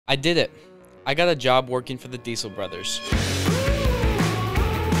I did it. I got a job working for the Diesel Brothers.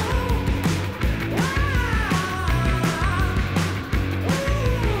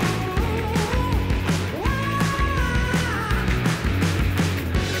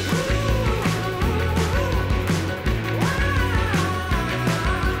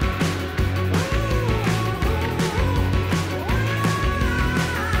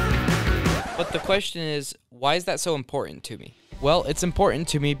 But the question is, why is that so important to me? Well, it's important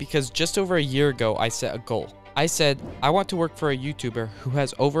to me because just over a year ago, I set a goal. I said, I want to work for a YouTuber who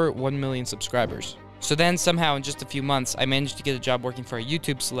has over 1 million subscribers. So then somehow in just a few months, I managed to get a job working for a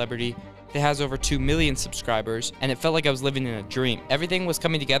YouTube celebrity that has over 2 million subscribers, and it felt like I was living in a dream. Everything was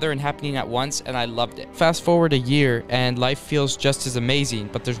coming together and happening at once, and I loved it. Fast forward a year, and life feels just as amazing,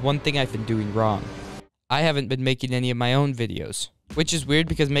 but there's one thing I've been doing wrong. I haven't been making any of my own videos. Which is weird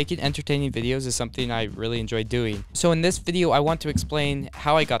because making entertaining videos is something I really enjoy doing. So in this video, I want to explain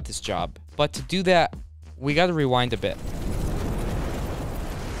how I got this job. But to do that, we gotta rewind a bit.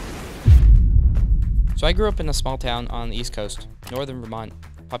 So I grew up in a small town on the East Coast, northern Vermont.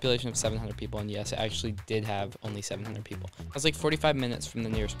 Population of 700 people, and yes, it actually did have only 700 people. I was like 45 minutes from the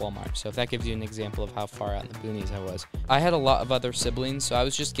nearest Walmart, so if that gives you an example of how far out in the boonies I was. I had a lot of other siblings, so I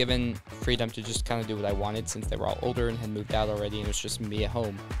was just given freedom to just kind of do what I wanted since they were all older and had moved out already, and it was just me at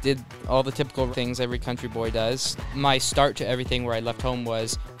home. Did all the typical things every country boy does. My start to everything where I left home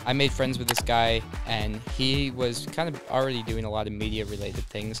was I made friends with this guy, and he was kind of already doing a lot of media-related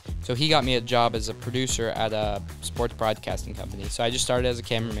things. So he got me a job as a producer at a sports broadcasting company. So I just started as a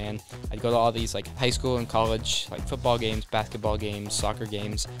cameraman. I'd go to all these like high school and college, like football games, basketball games, soccer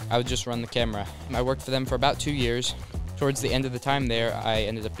games. I would just run the camera. I worked for them for about 2 years. Towards the end of the time there, I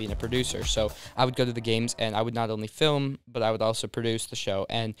ended up being a producer. So I would go to the games and I would not only film, but I would also produce the show.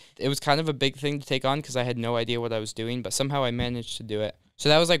 And it was kind of a big thing to take on because I had no idea what I was doing, but somehow I managed to do it. So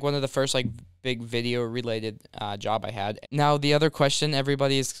that was like one of the first like big video related job I had. Now the other question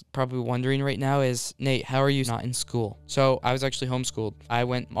everybody is probably wondering right now is, Nate, how are you not in school? So I was actually homeschooled. I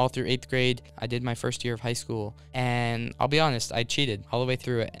went all through 8th grade. I did my first year of high school, and I'll be honest, I cheated all the way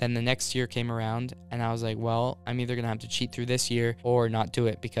through it. Then the next year came around and I was like, well, I'm either gonna have to cheat through this year or not do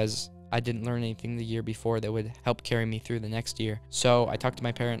it because I didn't learn anything the year before that would help carry me through the next year. So I talked to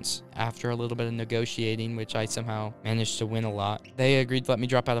my parents after a little bit of negotiating, which I somehow managed to win a lot. They agreed to let me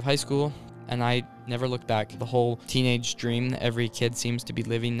drop out of high school, and I never looked back. The whole teenage dream that every kid seems to be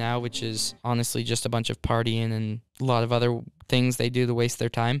living now, which is honestly just a bunch of partying and a lot of other things they do to waste their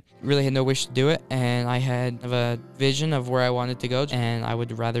time. Really had no wish to do it, and I had a vision of where I wanted to go, and I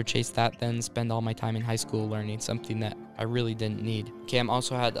would rather chase that than spend all my time in high school learning something that I really didn't need. Cam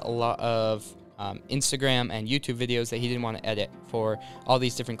also had a lot of Instagram and YouTube videos that he didn't want to edit for all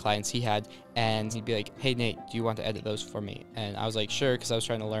these different clients he had, and he'd be like, hey Nate, do you want to edit those for me? And I was like, sure, because I was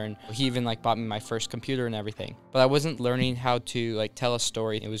trying to learn. He even like bought me my first computer and everything, but I wasn't learning how to like tell a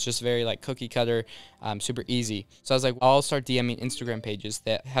story. It was just very like cookie cutter, super easy. So I was like, I'll start DMing Instagram pages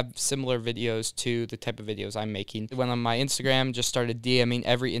that have similar videos to the type of videos I'm making. Went on my Instagram, just started DMing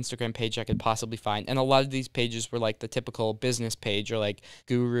every Instagram page I could possibly find, and a lot of these pages were like the typical business page or like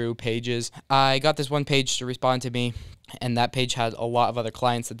guru pages. I got this one page to respond to me, and that page had a lot of other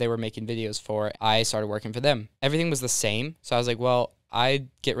clients that they were making videos for. I started working for them. Everything was the same, so I was like, well, I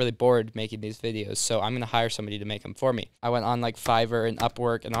get really bored making these videos, so I'm going to hire somebody to make them for me. I went on like Fiverr and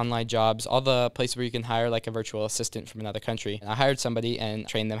Upwork and Online Jobs, all the places where you can hire like a virtual assistant from another country. And I hired somebody and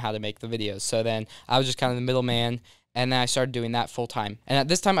trained them how to make the videos. So then I was just kind of the middleman, and then I started doing that full time. And at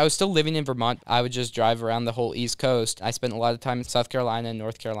this time, I was still living in Vermont. I would just drive around the whole East Coast. I spent a lot of time in South Carolina and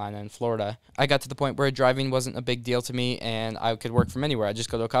North Carolina and Florida. I got to the point where driving wasn't a big deal to me, and I could work from anywhere. I'd just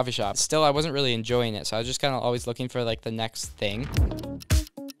go to a coffee shop. Still, I wasn't really enjoying it, so I was just kind of always looking for like the next thing.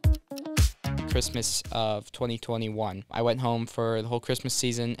 Christmas of 2021. I went home for the whole Christmas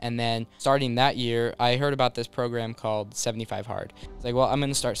season, and then starting that year, I heard about this program called 75 Hard. It's like, well, I'm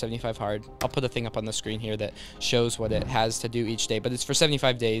going to start 75 Hard. I'll put a thing up on the screen here that shows what it has to do each day, but it's for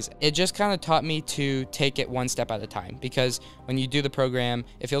 75 days. It just kind of taught me to take it one step at a time, because when you do the program,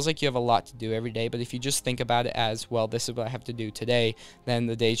 it feels like you have a lot to do every day, but if you just think about it as, well, this is what I have to do today, then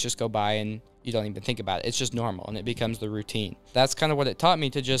the days just go by and you don't even think about it. It's just normal, and it becomes the routine. That's kind of what it taught me,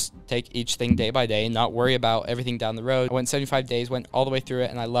 to just take each thing day by day and not worry about everything down the road. I went 75 days, went all the way through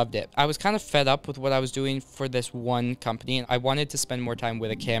it, and I loved it. I was kind of fed up with what I was doing for this one company, and I wanted to spend more time with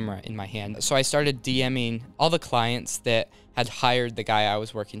a camera in my hand. So I started DMing all the clients that had hired the guy I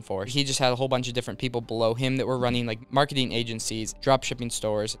was working for. He just had a whole bunch of different people below him that were running like marketing agencies, drop shipping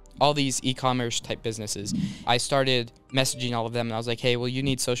stores, all these e-commerce type businesses. I started messaging all of them and I was like, hey, well, you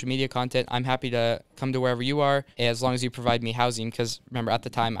need social media content. I'm happy to come to wherever you are as long as you provide me housing, because remember at the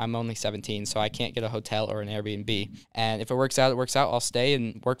time I'm only 17, so I can't get a hotel or an Airbnb. And if it works out, it works out. I'll stay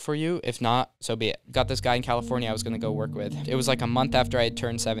and work for you. If not, so be it. Got this guy in California I was going to go work with. It was like a month after I had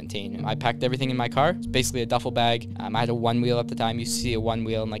turned 17. I packed everything in my car. It's basically a duffel bag. I had a one wheel at the time. You see a one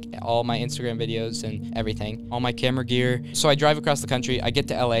wheel in like all my Instagram videos and everything, all my camera gear. So I drive across the country. I get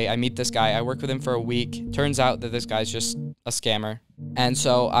to LA. I meet this guy. I work with him for a week. Turns out that this guy's just a scammer. And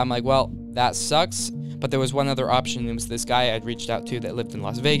so I'm like, well, that sucks. But there was one other option. It was this guy I'd reached out to that lived in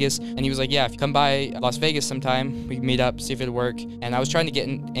Las Vegas. And he was like, yeah, if you come by Las Vegas sometime, we can meet up, see if it'll work. And I was trying to get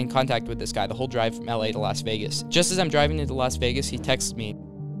in contact with this guy the whole drive from LA to Las Vegas. Just as I'm driving into Las Vegas, he texts me.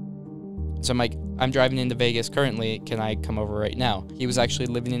 So I'm like, I'm driving into Vegas currently. Can I come over right now? He was actually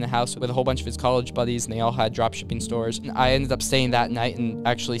living in a house with a whole bunch of his college buddies, and they all had drop shipping stores. And I ended up staying that night and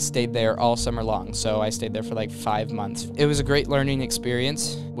actually stayed there all summer long. So I stayed there for like 5 months. It was a great learning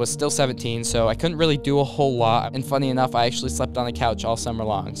experience. Was still 17, so I couldn't really do a whole lot. And funny enough, I actually slept on the couch all summer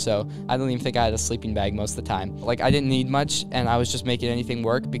long. So I don't even think I had a sleeping bag most of the time. Like, I didn't need much, and I was just making anything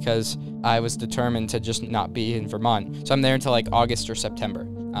work because I was determined to just not be in Vermont. So I'm there until like August or September.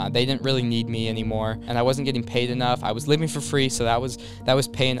 They didn't really need me anymore, and I wasn't getting paid enough. I was living for free, so that was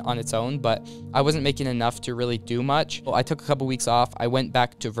paying on its own, but I wasn't making enough to really do much. Well, I took a couple weeks off. I went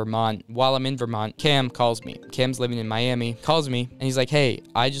back to Vermont. While I'm in Vermont, Cam calls me. Cam's living in Miami, calls me, and he's like, hey,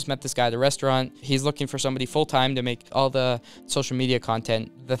 I just met this guy at a restaurant. He's looking for somebody full-time to make all the social media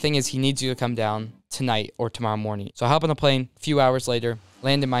content. The thing is, he needs you to come down tonight or tomorrow morning. So I hop on a plane. A few hours later,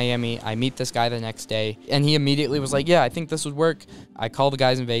 land in Miami. I meet this guy the next day, and he immediately was like, yeah, I think this would work. I called the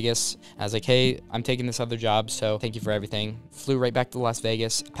guys in Vegas. I was like, hey, I'm taking this other job, so thank you for everything. Flew right back to Las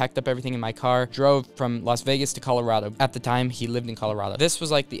Vegas, packed up everything in my car, drove from Las Vegas to Colorado. At the time, he lived in Colorado. This was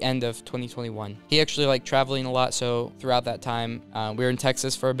like the end of 2021. He actually liked traveling a lot, so throughout that time, we were in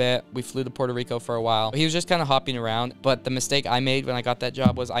Texas for a bit. We flew to Puerto Rico for a while. He was just kind of hopping around, but the mistake I made when I got that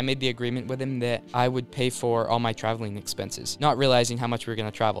job was I made the agreement with him that I would pay for all my traveling expenses, not realizing how much we were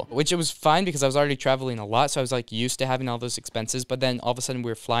going to travel, which it was fine because I was already traveling a lot, so I was like used to having all those expenses. But then all of a sudden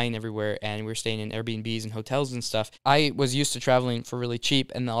we were flying everywhere and we were staying in Airbnbs and hotels and stuff. I was used to traveling for really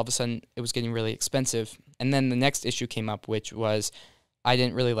cheap, and then all of a sudden it was getting really expensive. And then the next issue came up, which was I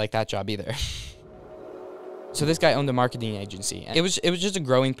didn't really like that job either. So this guy owned a marketing agency. It was just a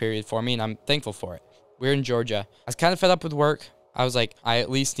growing period for me, and I'm thankful for it. We're in Georgia. I was kind of fed up with work. I was like, I at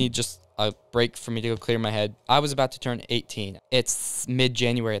least need just a break for me to go clear my head. I was about to turn 18. It's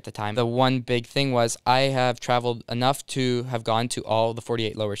mid-January at the time. The one big thing was I have traveled enough to have gone to all the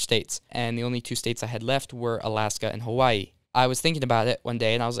 48 lower states, and the only 2 states I had left were Alaska and Hawaii. I was thinking about it one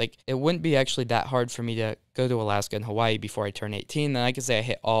day, and I was like, it wouldn't be actually that hard for me to go to Alaska and Hawaii before I turn 18. Then I could say I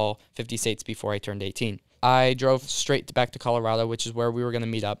hit all 50 states before I turned 18. I drove straight back to Colorado, which is where we were going to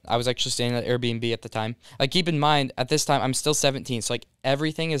meet up. I was actually staying at Airbnb at the time. Like, keep in mind, at this time, I'm still 17, so like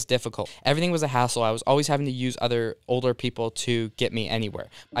everything is difficult. Everything was a hassle. I was always having to use other older people to get me anywhere.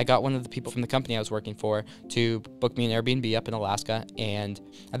 I got one of the people from the company I was working for to book me an Airbnb up in Alaska, and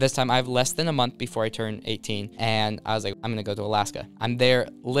at this time, I have less than a month before I turn 18, and I was like, I'm going to go to Alaska. I'm there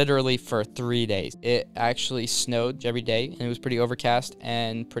literally for 3 days. It actually snowed every day, and it was pretty overcast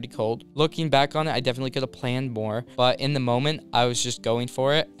and pretty cold. Looking back on it, I definitely could have planned more, but in the moment, I was just going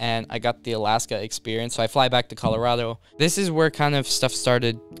for it, and I got the Alaska experience, so I fly back to Colorado. This is where kind of stuff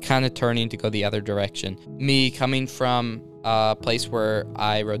started kind of turning to go the other direction. Me coming from a place where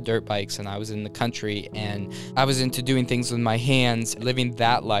I rode dirt bikes and I was in the country and I was into doing things with my hands, living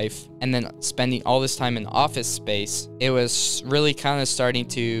that life, and then spending all this time in office space, it was really kind of starting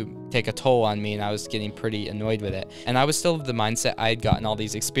to take a toll on me, and I was getting pretty annoyed with it. And I was still of the mindset I had gotten all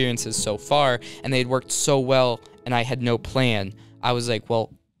these experiences so far and they had worked so well and I had no plan. I was like,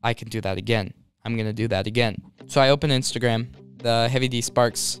 well, I can do that again. I'm going to do that again. So I opened Instagram. The Heavy D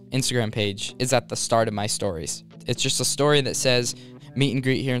Sparks Instagram page is at the start of my stories. It's just a story that says meet and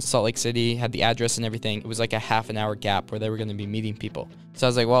greet here in Salt Lake City, had the address and everything. It was like a half an hour gap where they were going to be meeting people. So I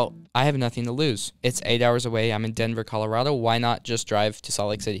was like, well, I have nothing to lose. It's 8 hours away. I'm in Denver, Colorado. Why not just drive to Salt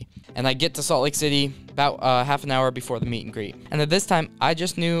Lake City? And I get to Salt Lake City about half an hour before the meet and greet. And at this time, I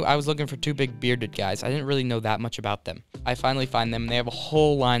just knew I was looking for 2 big bearded guys. I didn't really know that much about them. I finally find them. They have a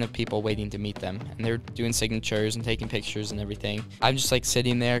whole line of people waiting to meet them. And they're doing signatures and taking pictures and everything. I'm just like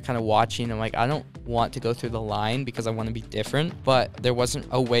sitting there kind of watching. I'm like, I don't want to go through the line because I want to be different. But there wasn't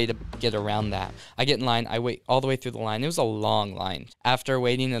a way to get around that. I get in line. I wait all the way through the line. It was a long line. After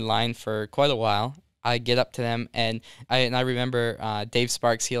waiting in line for quite a while, I get up to them, and I remember Dave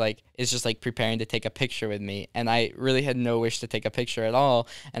Sparks, he like is just like preparing to take a picture with me, and I really had no wish to take a picture at all,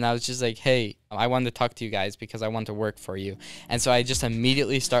 and I was just like, hey, I wanted to talk to you guys because I want to work for you. And so I just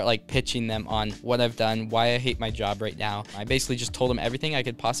immediately start like pitching them on what I've done, why I hate my job right now. I basically just told them everything I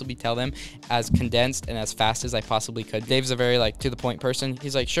could possibly tell them as condensed and as fast as I possibly could. Dave's a very like to the point person.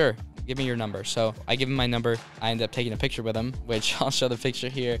 He's like, sure, give me your number. So I give him my number. I end up taking a picture with him, which I'll show the picture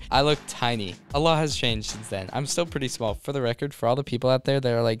here. I look tiny. A lot has changed since then. I'm still pretty small. For the record, for all the people out there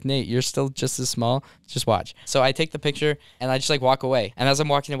that are like, Nate, you're still just as small, just watch. So I take the picture and I just like walk away. And as I'm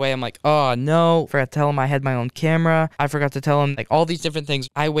walking away, I'm like, oh no, forgot to tell him I had my own camera. I forgot to tell him like all these different things.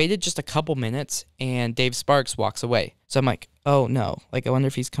 I waited just a couple minutes and Dave Sparks walks away. So I'm like, oh no, like I wonder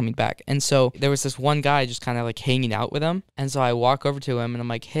if he's coming back. And so there was this one guy just kind of like hanging out with him. And so I walk over to him and I'm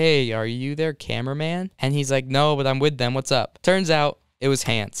like, hey, are you their cameraman? And he's like, no, but I'm with them. What's up? Turns out it was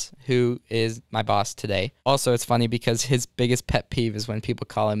Hans, who is my boss today. Also, it's funny because his biggest pet peeve is when people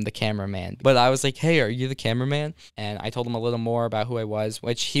call him the cameraman. But I was like, hey, are you the cameraman? And I told him a little more about who I was,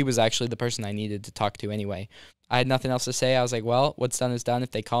 which he was actually the person I needed to talk to anyway. I had nothing else to say. I was like, well, what's done is done. If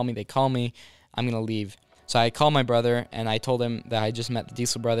they call me, they call me. I'm going to leave. So I called my brother, and I told him that I just met the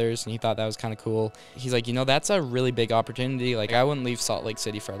Diesel brothers, and he thought that was kind of cool. He's like, you know, that's a really big opportunity. Like, I wouldn't leave Salt Lake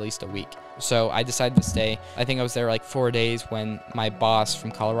City for at least a week. So I decided to stay. I think I was there like 4 days when my boss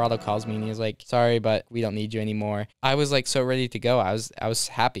from Colorado calls me, and he was like, sorry, but we don't need you anymore. I was like so ready to go. I was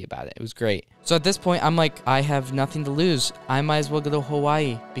happy about it. It was great. So at this point, I'm like, I have nothing to lose. I might as well go to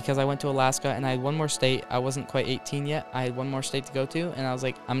Hawaii because I went to Alaska and I had one more state. I wasn't quite 18 yet. I had one more state to go to, and I was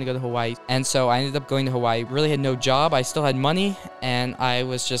like, I'm gonna go to Hawaii. And so I ended up going to Hawaii. Really had no job. I still had money, and I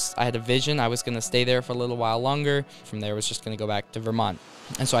had a vision. I was gonna stay there for a little while longer. From there, I was just gonna go back to Vermont.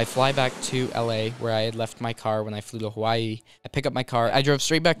 And so I fly back to LA where I had left my car when I flew to Hawaii. I pick up my car. I drove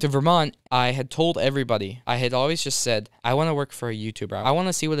straight back to Vermont. I had told everybody, I had always just said, I want to work for a YouTuber. I want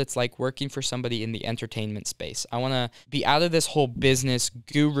to see what it's like working for somebody in the entertainment space. I want to be out of this whole business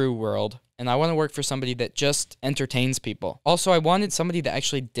guru world, and I want to work for somebody that just entertains people. Also, I wanted somebody that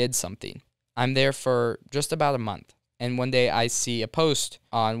actually did something. I'm there for just about a month. And one day I see a post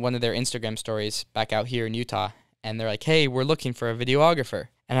on one of their Instagram stories back out here in Utah, and they're like, hey, we're looking for a videographer.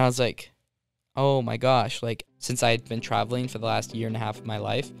 And I was like, oh my gosh, like since I had been traveling for the last year and a half of my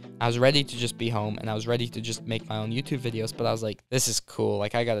life, I was ready to just be home and I was ready to just make my own YouTube videos, but I was like, this is cool,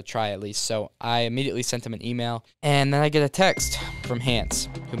 like I gotta try at least. So I immediately sent him an email, and then I get a text from Hans,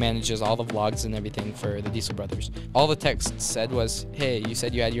 who manages all the vlogs and everything for the Diesel brothers. All the text said was, hey, you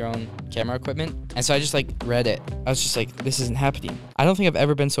said you had your own camera equipment? And so I just like read it. I was just like, this isn't happening. I don't think I've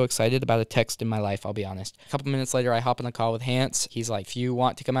ever been so excited about a text in my life, I'll be honest. A couple minutes later, I hop on a call with Hans. He's like, if you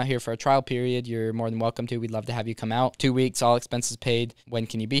want to come out here for a trial period, you're more than welcome to. We'd love to have you come out. 2 weeks, all expenses paid. When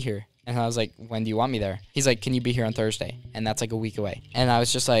can you be here? And I was like, when do you want me there? He's like, can you be here on Thursday? And that's like a week away. And I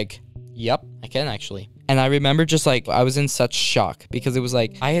was just like, yep, I can actually. And I remember just like, I was in such shock because it was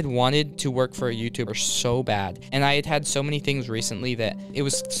like, I had wanted to work for a YouTuber so bad. And I had had so many things recently that it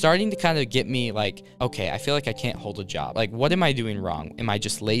was starting to kind of get me like, okay, I feel like I can't hold a job. Like, what am I doing wrong? Am I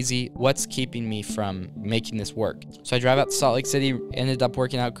just lazy? What's keeping me from making this work? So I drive out to Salt Lake City, ended up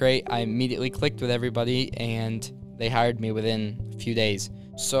working out great. I immediately clicked with everybody and they hired me within a few days.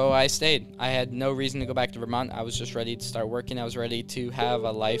 So I stayed. I had no reason to go back to Vermont. I was just ready to start working. I was ready to have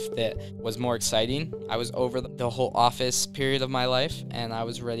a life that was more exciting. I was over the whole office period of my life, and I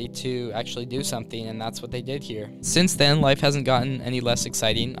was ready to actually do something, and that's what they did here. Since then, life hasn't gotten any less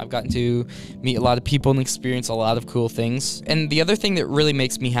exciting. I've gotten to meet a lot of people and experience a lot of cool things. And the other thing that really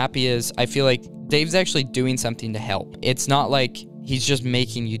makes me happy is I feel like Dave's actually doing something to help. It's not like he's just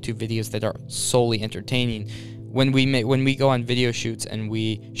making YouTube videos that are solely entertaining. When we go on video shoots and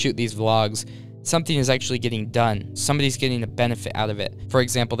we shoot these vlogs, something is actually getting done. Somebody's getting a benefit out of it. For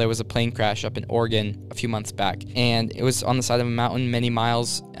example, there was a plane crash up in Oregon a few months back, and it was on the side of a mountain many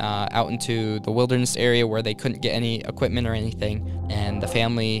miles out into the wilderness area where they couldn't get any equipment or anything. And the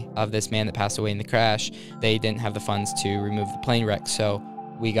family of this man that passed away in the crash, they didn't have the funds to remove the plane wreck, so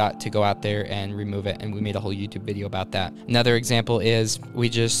we got to go out there and remove it, and we made a whole YouTube video about that. Another example is we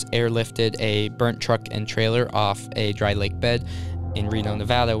just airlifted a burnt truck and trailer off a dry lake bed in Reno,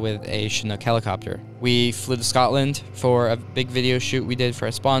 Nevada with a Chinook helicopter. We flew to Scotland for a big video shoot we did for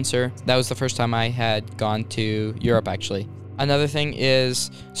a sponsor. That was the first time I had gone to Europe, actually. Another thing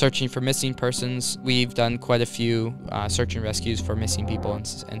is searching for missing persons. We've done quite a few search and rescues for missing people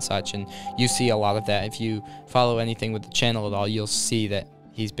and such, and you see a lot of that. If you follow anything with the channel at all, you'll see that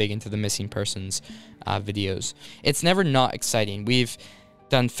he's big into the missing persons videos. It's never not exciting. We've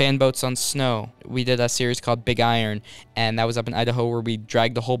done fan boats on snow. We did a series called Big Iron, and that was up in Idaho, where we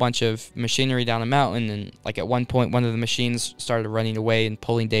dragged a whole bunch of machinery down a mountain, and like at one point one of the machines started running away and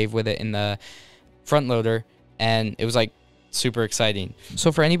pulling Dave with it in the front loader, and it was like super exciting.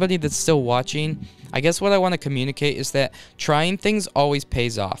 So for anybody that's still watching, I guess what I want to communicate is that trying things always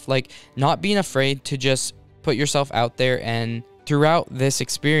pays off. Like, not being afraid to just put yourself out there. And throughout this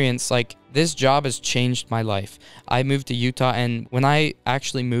experience, like, this job has changed my life. I moved to Utah, and when I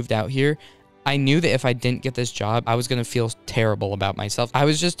actually moved out here, I knew that if I didn't get this job, I was going to feel terrible about myself. I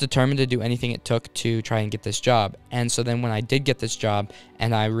was just determined to do anything it took to try and get this job. And so then when I did get this job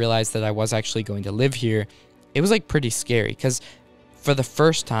and I realized that I was actually going to live here, it was like pretty scary, because for the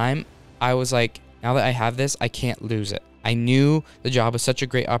first time, I was like, now that I have this, I can't lose it. I knew the job was such a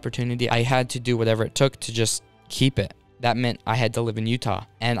great opportunity. I had to do whatever it took to just keep it. That meant I had to live in Utah,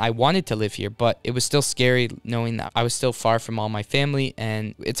 and I wanted to live here, but it was still scary knowing that I was still far from all my family,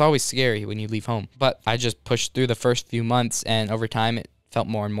 and it's always scary when you leave home. But I just pushed through the first few months, and over time it felt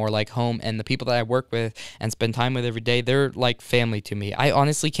more and more like home, and the people that I work with and spend time with every day, they're like family to me. I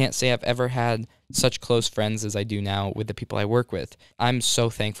honestly can't say I've ever had such close friends as I do now with the people I work with. I'm so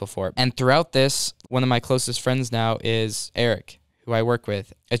thankful for it. And throughout this, one of my closest friends now is Eric, who I work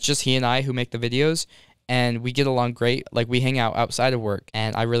with. It's just he and I who make the videos, and we get along great. Like, we hang out outside of work,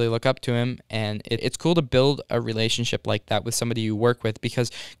 and I really look up to him, and it's cool to build a relationship like that with somebody you work with,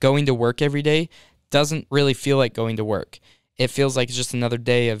 because going to work every day doesn't really feel like going to work. It feels like it's just another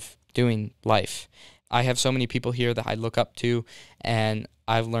day of doing life. I have so many people here that I look up to, and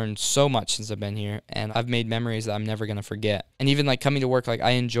I've learned so much since I've been here, and I've made memories that I'm never going to forget. And even like coming to work, like,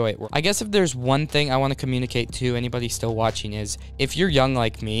 I enjoy it. I guess if there's one thing I want to communicate to anybody still watching is, if you're young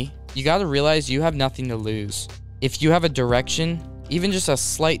like me, you got to realize you have nothing to lose. If you have a direction, even just a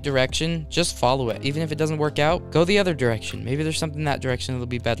slight direction, just follow it. Even if it doesn't work out, go the other direction. Maybe there's something in that direction that'll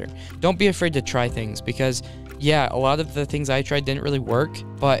be better. Don't be afraid to try things, because yeah, a lot of the things I tried didn't really work,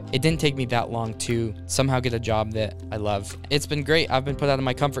 but it didn't take me that long to somehow get a job that I love. It's been great. I've been put out of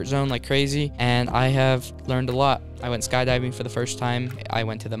my comfort zone like crazy, and I have learned a lot. I went skydiving for the first time. I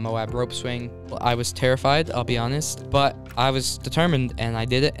went to the Moab rope swing. I was terrified, I'll be honest, but I was determined, and I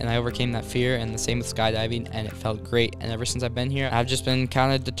did it, and I overcame that fear, and the same with skydiving, and it felt great. And ever since I've been here, I've just been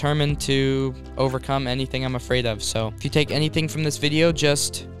kind of determined to overcome anything I'm afraid of. So if you take anything from this video,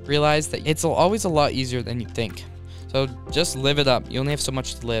 just realize that it's always a lot easier than you think. So just live it up. You only have so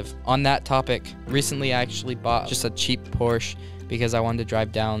much to live. On that topic, recently I actually bought just a cheap Porsche because I wanted to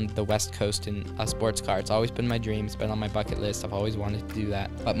drive down the West Coast in a sports car. It's always been my dream. It's been on my bucket list. I've always wanted to do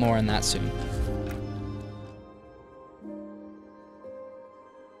that, but more on that soon.